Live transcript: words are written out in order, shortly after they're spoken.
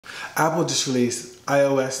Apple just released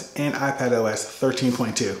iOS and iPadOS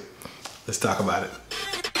 13.2. Let's talk about it.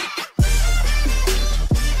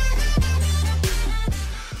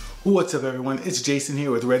 What's up everyone, it's Jason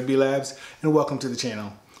here with Red Bee Labs and welcome to the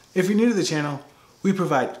channel. If you're new to the channel, we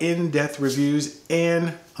provide in-depth reviews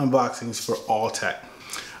and unboxings for all tech.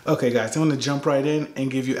 Okay guys, I'm going to jump right in and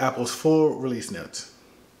give you Apple's full release notes.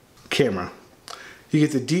 Camera. You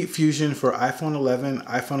get the Deep Fusion for iPhone 11,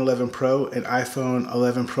 iPhone 11 Pro, and iPhone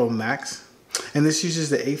 11 Pro Max. And this uses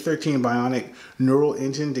the A13 Bionic neural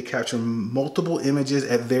engine to capture multiple images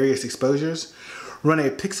at various exposures, run a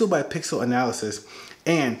pixel by pixel analysis,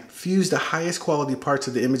 and fuse the highest quality parts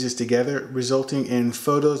of the images together, resulting in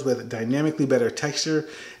photos with dynamically better texture,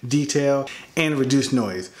 detail, and reduced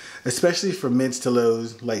noise, especially for mids to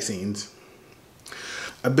lows light scenes.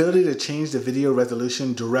 Ability to change the video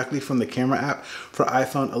resolution directly from the camera app for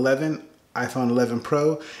iPhone 11, iPhone 11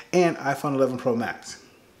 Pro, and iPhone 11 Pro Max.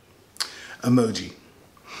 Emoji.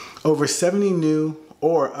 Over 70 new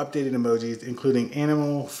or updated emojis, including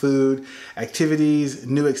animal, food, activities,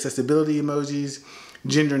 new accessibility emojis,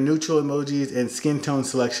 gender neutral emojis, and skin tone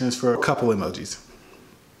selections for a couple emojis.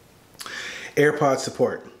 AirPods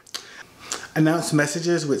support. Announce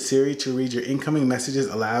messages with Siri to read your incoming messages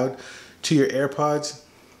aloud to your AirPods.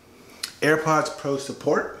 AirPods Pro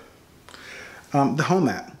support. The Home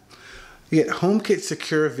app. You get HomeKit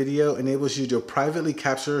Secure Video enables you to privately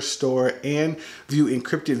capture, store, and view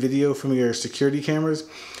encrypted video from your security cameras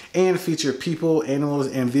and feature people, animals,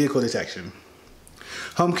 and vehicle detection.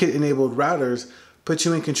 HomeKit enabled routers put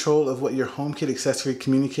you in control of what your HomeKit accessory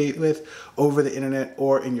communicate with over the internet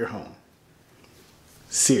or in your home.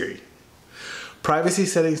 Siri. Privacy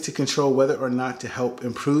settings to control whether or not to help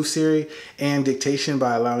improve Siri, and dictation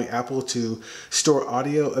by allowing Apple to store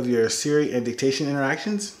audio of your Siri and dictation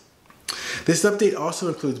interactions. This update also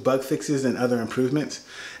includes bug fixes and other improvements.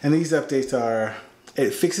 And these updates are,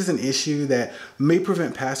 it fixes an issue that may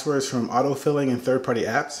prevent passwords from autofilling in third-party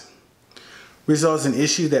apps, resolves an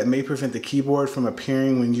issue that may prevent the keyboard from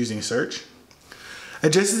appearing when using search,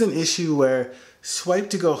 addresses an issue where swipe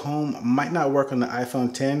to go home might not work on the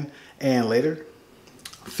iPhone 10 and later,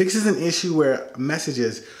 fixes an issue where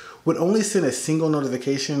messages would only send a single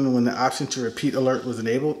notification when the option to repeat alert was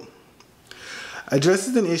enabled,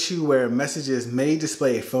 addresses an issue where messages may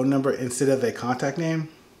display a phone number instead of a contact name,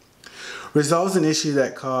 resolves an issue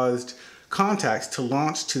that caused contacts to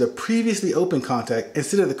launch to the previously open contact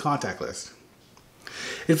instead of the contact list.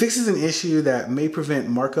 It fixes an issue that may prevent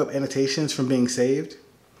markup annotations from being saved.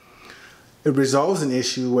 It resolves an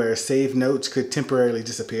issue where saved notes could temporarily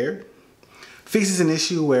disappear. Fixes an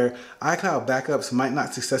issue where iCloud backups might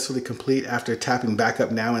not successfully complete after tapping Backup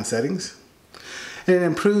Now in settings. And it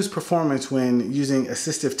improves performance when using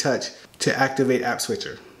Assistive Touch to activate App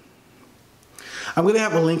Switcher. I'm going to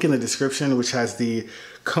have a link in the description which has the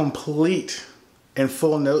complete and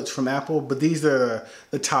full notes from Apple, but these are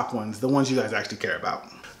the top ones, the ones you guys actually care about.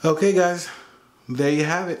 Okay guys, there you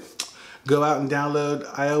have it. Go out and download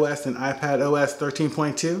iOS and iPadOS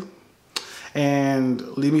 13.2 and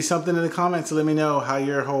leave me something in the comments to let me know how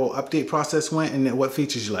your whole update process went and what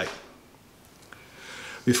features you like.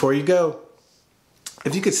 Before you go,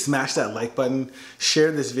 if you could smash that like button,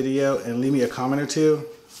 share this video, and leave me a comment or two,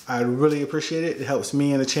 I'd really appreciate it. It helps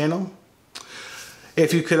me and the channel.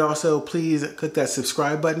 If you could also please click that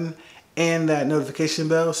subscribe button and that notification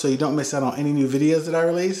bell so you don't miss out on any new videos that I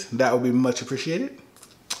release, that would be much appreciated.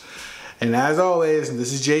 And as always,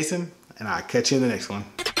 this is Jason, and I'll catch you in the next one.